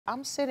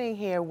I'm sitting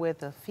here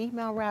with a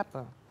female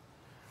rapper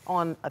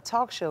on a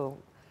talk show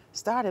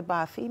started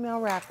by a female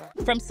rapper.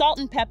 From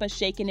Salt-n-Pepa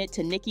shaking it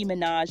to Nicki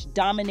Minaj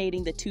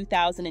dominating the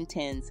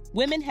 2010s,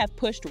 women have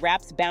pushed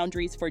rap's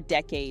boundaries for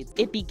decades.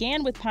 It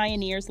began with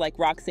pioneers like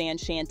Roxanne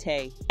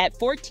Shante. At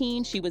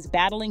 14, she was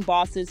battling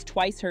bosses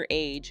twice her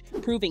age,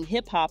 proving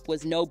hip-hop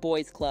was no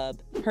boys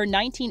club. Her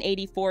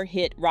 1984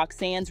 hit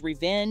Roxanne's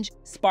Revenge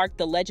sparked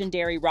the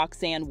legendary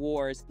Roxanne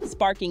Wars,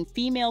 sparking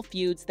female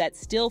feuds that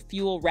still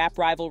fuel rap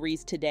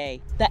rivalries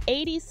today. The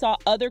 80s saw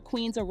other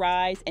queens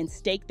arise and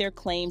stake their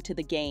claim to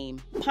the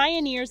game.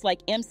 Pioneers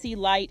like MC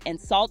Lyte and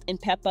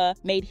Salt-n-Pepa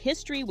made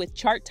history with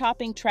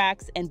chart-topping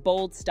tracks and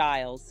bold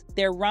styles.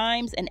 Their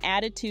rhymes and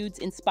attitudes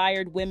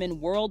inspired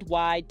women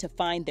worldwide to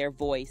find their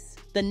voice.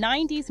 The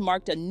 90s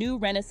marked a new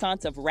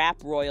renaissance of rap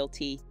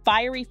royalty.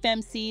 Fiery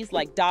femces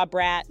like Da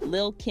Brat,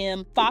 Lil'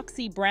 Kim,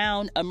 Foxy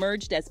Brown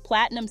emerged as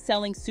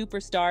platinum-selling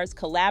superstars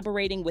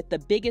collaborating with the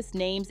biggest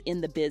names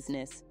in the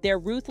business. Their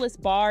ruthless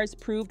bars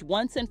proved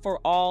once and for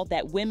all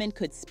that women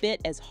could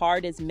spit as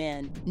hard as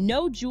men.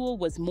 No jewel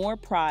was more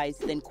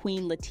prized than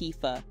Queen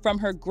Latifah. From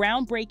her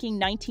groundbreaking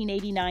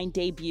 1989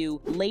 debut,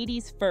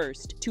 Ladies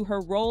First, to her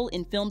role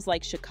in films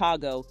like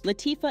Chicago,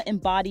 Latifah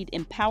embodied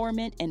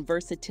empowerment and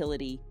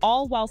versatility,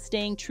 all while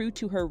staying true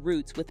to her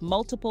roots with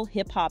multiple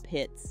hip-hop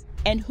hits.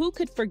 And who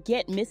could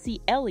forget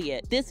Missy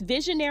Elliott? This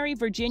visionary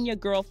Virginia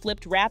girl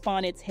flipped rap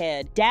on its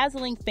head,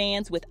 dazzling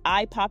fans with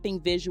eye-popping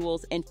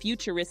visuals and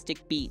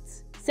futuristic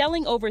beats.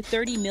 Selling over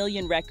 30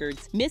 million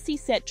records, Missy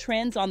set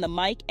trends on the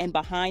mic and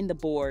behind the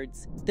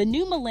boards. The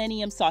new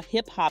millennium saw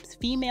hip-hop's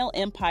female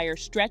empire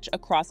stretch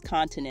across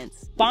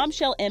continents.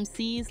 Bombshell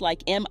MCs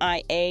like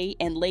MIA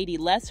and Lady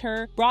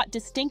Lesher brought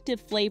distinctive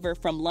flavor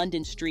from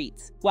London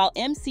streets, while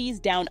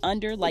MCs down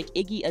under like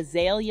Iggy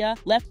Azalea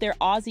left their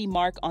Aussie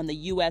mark on the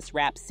US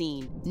rap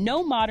scene.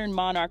 No modern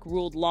monarch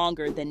ruled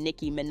longer than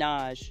Nicki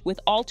Minaj.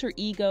 With alter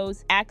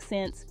egos,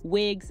 accents,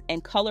 wigs,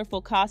 and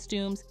colorful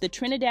costumes, the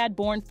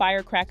Trinidad-born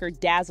firecracker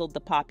dazzled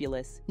the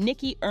populace.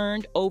 Nicki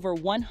earned over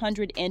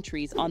 100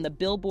 entries on the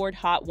Billboard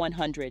Hot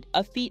 100,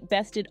 a feat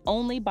bested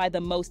only by the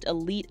most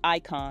elite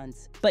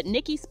icons. But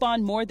Nicki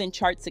spawned more than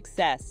chart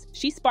success.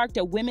 She sparked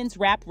a women's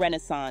rap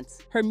renaissance.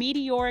 Her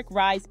meteoric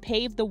rise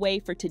paved the way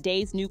for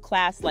today's new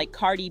class like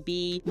Cardi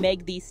B,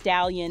 Meg Thee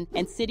Stallion,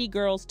 and City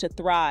Girls to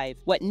thrive.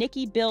 What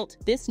Nicki built,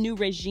 this new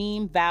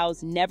regime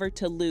vows never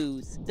to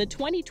lose. The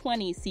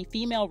 2020s see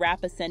female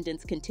rap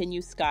ascendants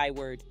continue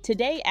skyward.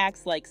 Today,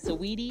 acts like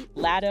Saweetie,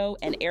 Latto,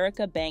 and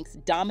Erica Banks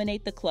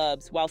dominate the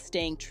clubs while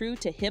staying true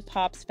to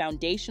hip-hop's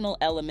foundational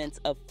elements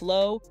of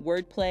flow,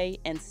 wordplay,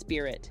 and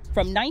spirit.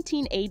 From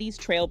 1980s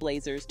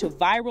trailblazers to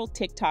viral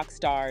TikTok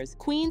stars,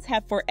 queens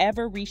have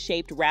forever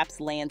reshaped rap's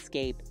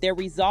landscape. Their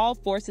resolve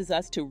forces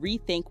us to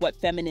rethink what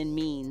feminine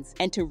means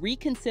and to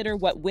reconsider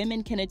what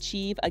women can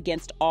achieve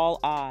against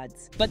all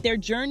odds. But their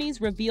journeys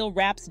reveal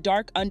rap's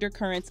dark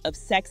undercurrents of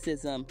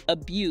sexism,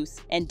 abuse,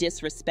 and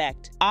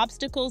disrespect.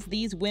 Obstacles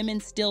these women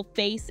still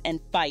face and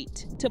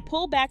fight. To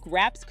pull back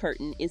rap's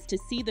curtain is to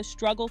see the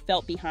struggle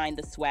felt behind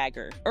the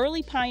swagger.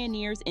 Early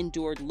pioneers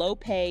endured low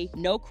pay,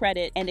 no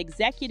credit, and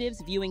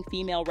executives viewing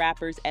female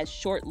rappers as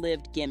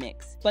short-lived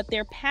gimmicks. But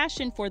their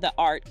passion for the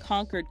art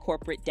conquered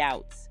corporate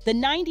doubts. The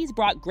 90s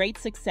brought great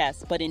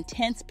success, but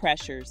intense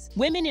pressures.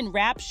 Women in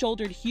rap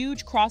shouldered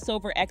huge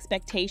crossover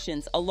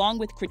expectations along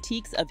with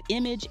critiques of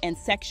image and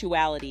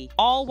sexuality,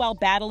 all while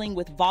battling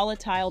with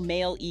volatile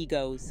male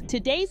egos.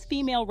 Today's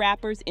female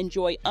rappers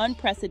enjoy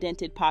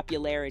unprecedented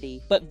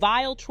popularity, but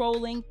vile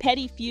trolling,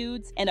 petty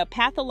feuds, and a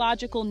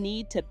pathological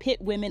need to pit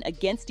women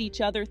against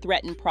each other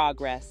threaten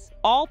progress.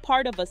 All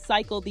part of a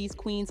cycle these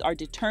queens are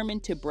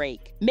determined to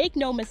break. Make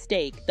no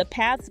mistake, the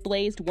paths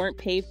blazed weren't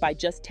paved by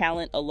just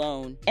talent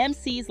alone.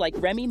 MCs like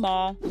Remy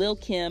Ma, Lil'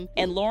 Kim,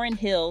 and Lauryn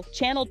Hill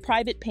channeled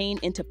private pain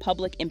into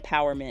public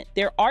empowerment.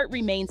 Their art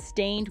remains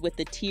stained with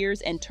the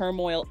tears and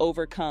turmoil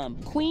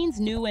overcome. Queens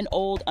new and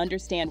old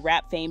understand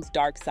rap fame's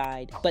dark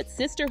side, but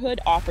sisterhood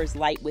offers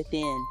light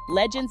within.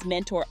 Legends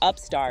mentor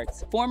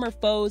upstarts, former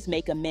foes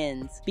make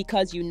amends.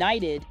 Because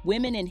united,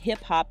 women in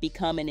hip-hop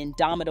become an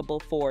indomitable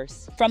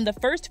force. From the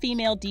first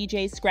female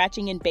DJs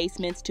scratching in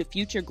basements to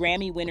future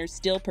Grammy winners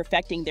still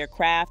perfecting their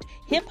craft,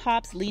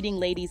 hip-hop's leading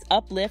ladies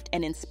uplift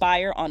and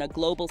inspire on a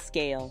global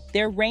scale.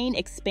 Their reign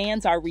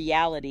expands our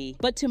reality.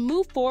 But to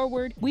move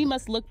forward, we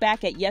must look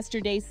back at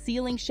yesterday's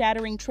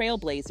ceiling-shattering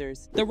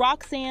trailblazers, the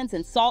Roxannes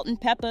and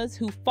Salt-n-Pepas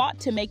who fought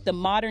to make the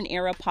modern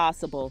era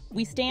possible.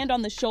 We stand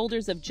on the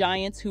shoulders of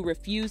giants who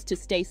refuse to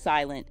stay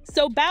silent.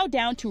 So bow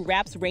down to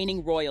rap's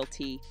reigning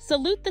royalty.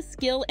 Salute the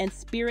skill and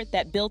spirit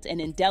that built an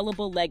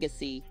indelible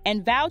legacy,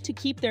 and vow to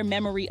keep their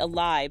memory memory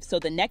alive so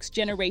the next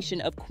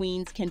generation of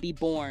queens can be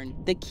born.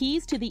 The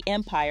keys to the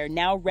empire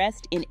now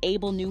rest in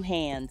able new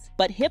hands,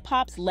 but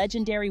hip-hop's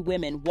legendary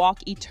women walk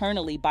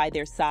eternally by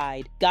their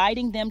side,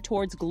 guiding them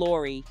towards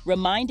glory,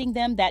 reminding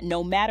them that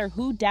no matter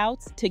who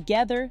doubts,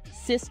 together,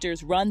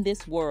 sisters run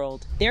this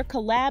world. Their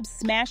collabs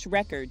smash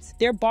records,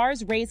 their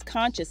bars raise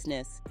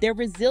consciousness, their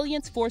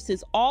resilience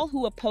forces all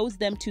who oppose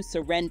them to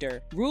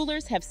surrender.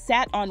 Rulers have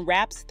sat on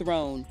rap's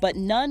throne, but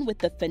none with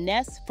the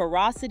finesse,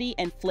 ferocity,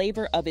 and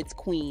flavor of its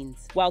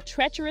queens. While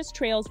treacherous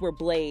trails were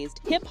blazed,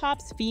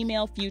 hip-hop's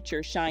female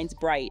future shines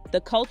bright. The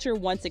culture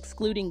once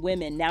excluding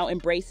women now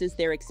embraces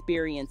their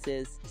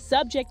experiences.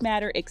 Subject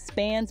matter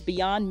expands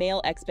beyond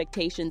male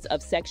expectations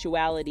of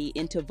sexuality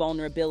into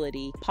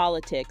vulnerability,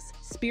 politics,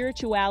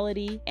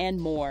 spirituality, and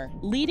more.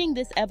 Leading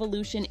this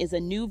evolution is a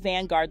new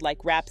vanguard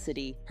like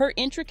Rhapsody. Her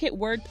intricate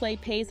wordplay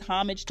pays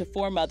homage to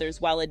foremothers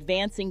while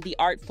advancing the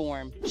art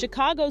form.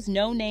 Chicago's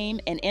No Name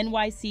and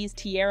NYC's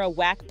Tierra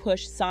Whack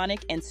push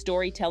sonic and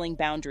storytelling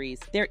boundaries.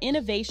 Their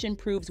innovation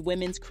proves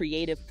women's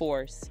creative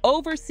force.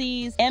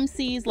 Overseas,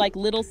 MCs like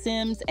Little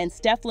Sims and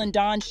Stefflon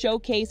Don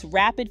showcase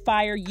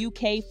rapid-fire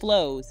UK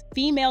flows.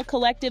 Female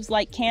collectives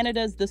like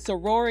Canada's The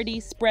Sorority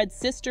spread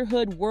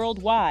sisterhood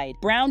worldwide.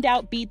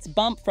 Browned-out beats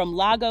bump from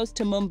Lagos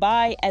to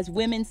Mumbai as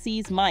women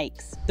seize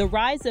mics. The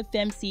rise of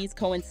femcs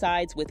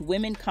coincides with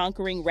women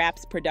conquering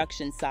rap's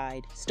production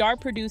side. Star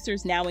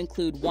producers now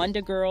include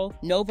Wonder Girl,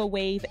 Nova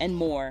Wave, and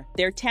more.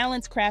 Their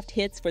talents craft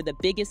hits for the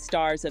biggest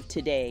stars of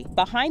today.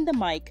 Behind the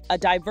mic, a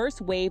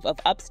diverse wave of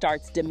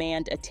upstarts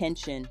demand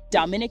attention.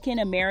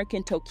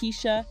 Dominican-American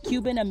Tokisha,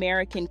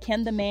 Cuban-American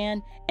Ken the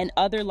Man, and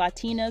other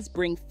Latinas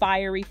bring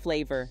fiery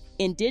flavor.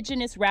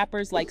 Indigenous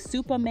rappers like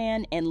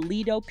Superman and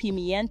Lido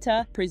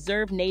Pimienta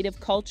preserve native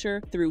culture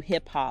through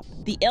hip-hop.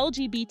 The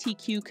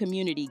LGBTQ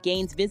community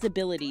gains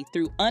visibility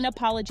through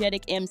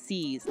unapologetic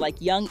MCs like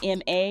Young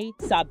M.A.,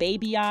 Sa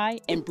Baby I,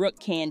 and Brooke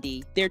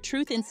Candy. Their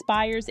truth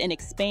inspires and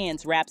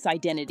expands rap's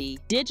identity.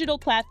 Digital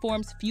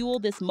platforms fuel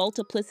this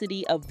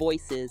multiplicity of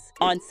voices.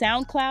 On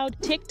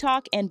SoundCloud,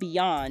 TikTok, and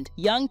beyond,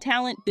 young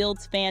talent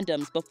builds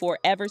fandoms before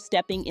ever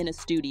stepping in a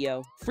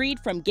studio. Freed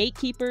from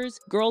gatekeepers,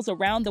 girls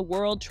around the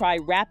world try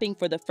rapping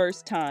for the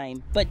first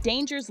time. But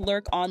dangers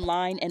lurk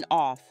online and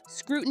off.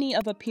 Scrutiny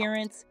of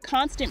appearance,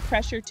 constant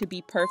pressure to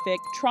be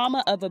perfect,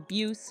 trauma of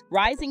abuse,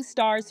 rising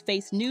stars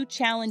face new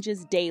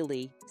challenges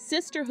daily.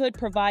 Sisterhood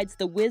provides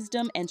the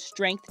wisdom and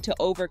strength to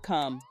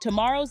overcome.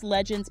 Tomorrow's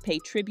legends pay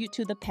tribute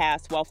to the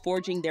past while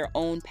forging their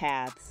own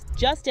paths.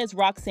 Just as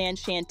Roxanne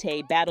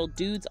Shante battled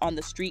dudes on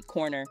the street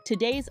corner,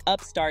 today's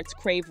upstarts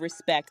crave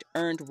respect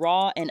earned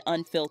raw and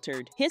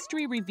unfiltered.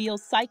 History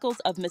reveals cycles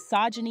of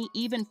misogyny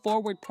even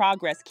forward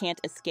progress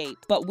can't escape.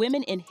 But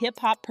women in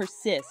hip-hop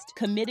persist,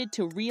 committed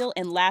to real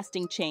and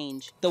lasting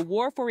change. The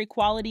war for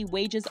equality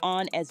wages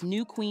on as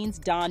new queens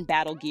don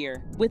battle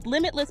gear. With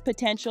limitless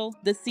potential,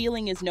 the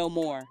ceiling is no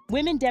more.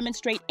 Women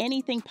demonstrate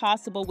anything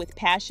possible with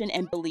passion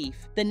and belief.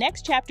 The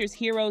next chapter's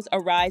heroes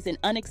arise in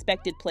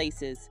unexpected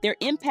places, their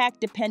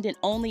impact dependent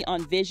only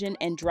on vision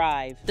and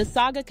drive. The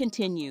saga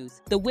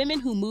continues. The women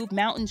who move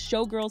mountains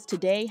show girls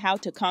today how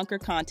to conquer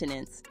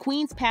continents.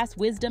 Queens pass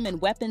wisdom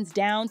and weapons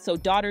down so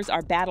daughters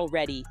are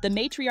battle-ready. The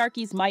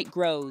matriarchy's might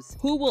grows.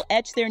 Who will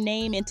etch their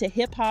name into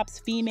hip-hop's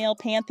female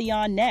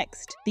pantheon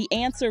next? The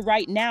answer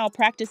right now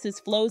practices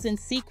flows in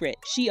secret.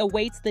 She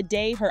awaits the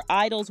day her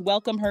idols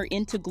welcome her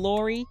into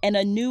glory and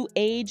a new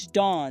age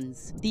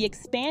dawns. The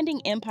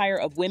expanding empire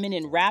of women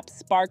in rap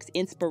sparks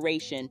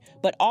inspiration,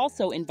 but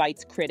also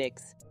invites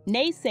critics.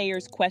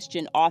 Naysayers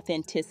question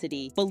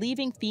authenticity,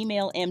 believing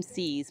female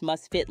MCs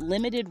must fit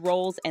limited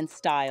roles and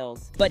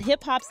styles. But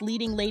hip-hop's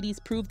leading ladies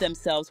prove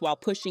themselves while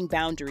pushing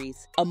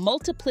boundaries. A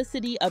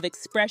multiplicity of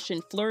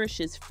expression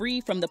flourishes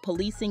free from the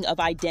policing of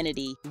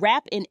identity.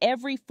 Rap in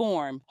every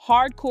form,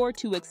 hardcore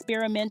to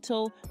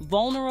experimental,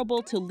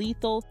 vulnerable to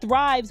lethal,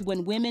 thrives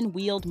when women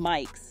wield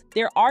mics.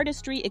 Their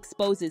artistry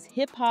exposes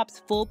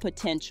hip-hop's full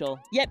potential.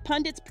 Yet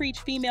pundits preach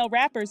female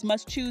rappers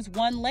must choose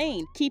one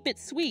lane, keep it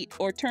sweet,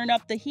 or turn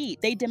up the heat.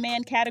 They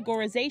demand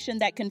categorization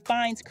that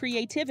confines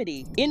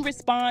creativity. In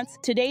response,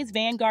 today's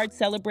vanguard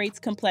celebrates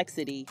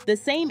complexity. The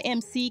same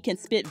MC can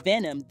spit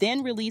venom,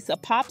 then release a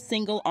pop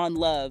single on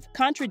love.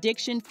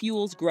 Contradiction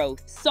fuels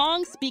growth.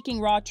 Songs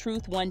speaking raw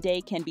truth one day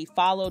can be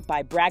followed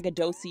by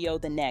braggadocio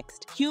the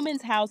next.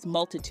 Humans house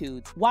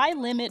multitudes. Why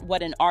limit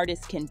what an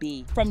artist can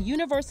be? From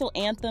universal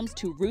anthems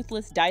to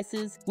ruthless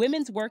dices,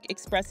 women's work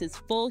expresses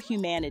full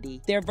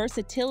humanity. Their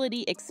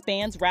versatility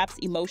expands rap's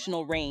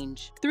emotional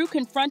range. Through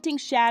confronting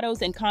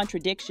shadows and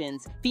contradictions,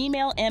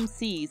 female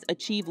MCs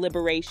achieve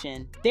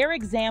liberation. Their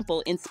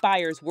example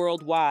inspires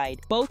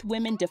worldwide, both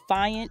women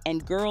defiant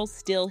and girls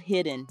still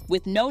hidden.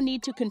 With no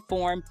need to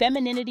conform,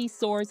 femininity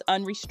soars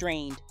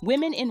unrestrained.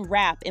 Women in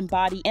rap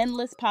embody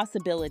endless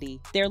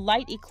possibility. Their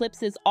light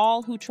eclipses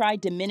all who try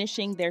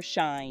diminishing their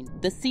shine.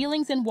 The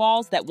ceilings and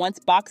walls that once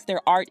boxed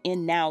their art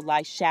in now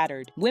lie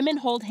shattered. Women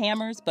hold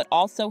hammers but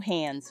also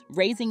hands,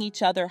 raising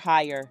each other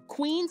higher.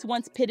 Queens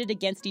once pitted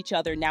against each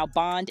other now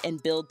bond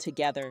and build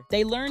together.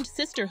 They learned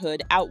sisterhood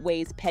sisterhood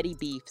outweighs petty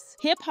beefs.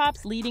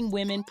 Hip-hop's leading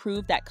women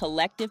prove that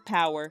collective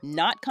power,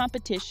 not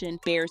competition,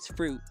 bears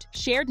fruit.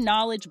 Shared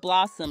knowledge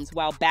blossoms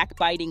while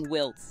backbiting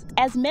wilts.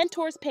 As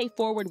mentors pay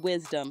forward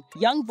wisdom,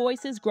 young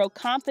voices grow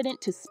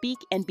confident to speak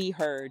and be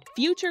heard.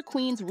 Future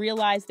queens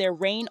realize their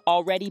reign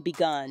already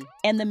begun,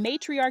 and the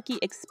matriarchy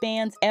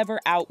expands ever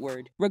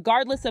outward.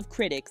 Regardless of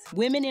critics,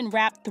 women in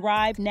rap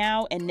thrive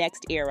now and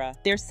next era.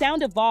 Their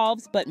sound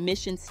evolves, but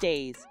mission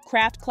stays.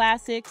 Craft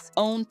classics,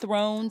 own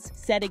thrones,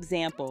 set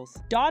examples.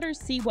 Daughters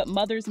see what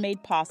mothers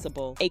made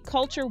possible. A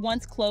culture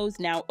once closed,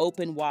 now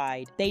open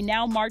wide. They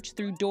now march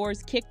through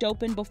doors kicked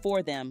open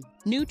before them.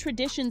 New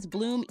traditions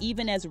bloom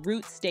even as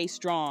roots stay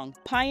strong.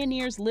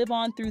 Pioneers live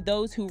on through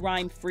those who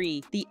rhyme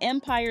free. The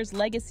empire's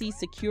legacy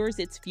secures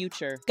its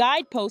future.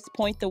 Guideposts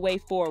point the way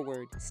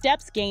forward.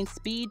 Steps gain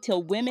speed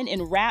till women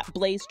in rap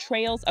blaze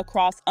trails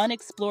across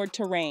unexplored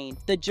terrain.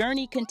 The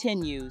journey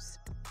continues.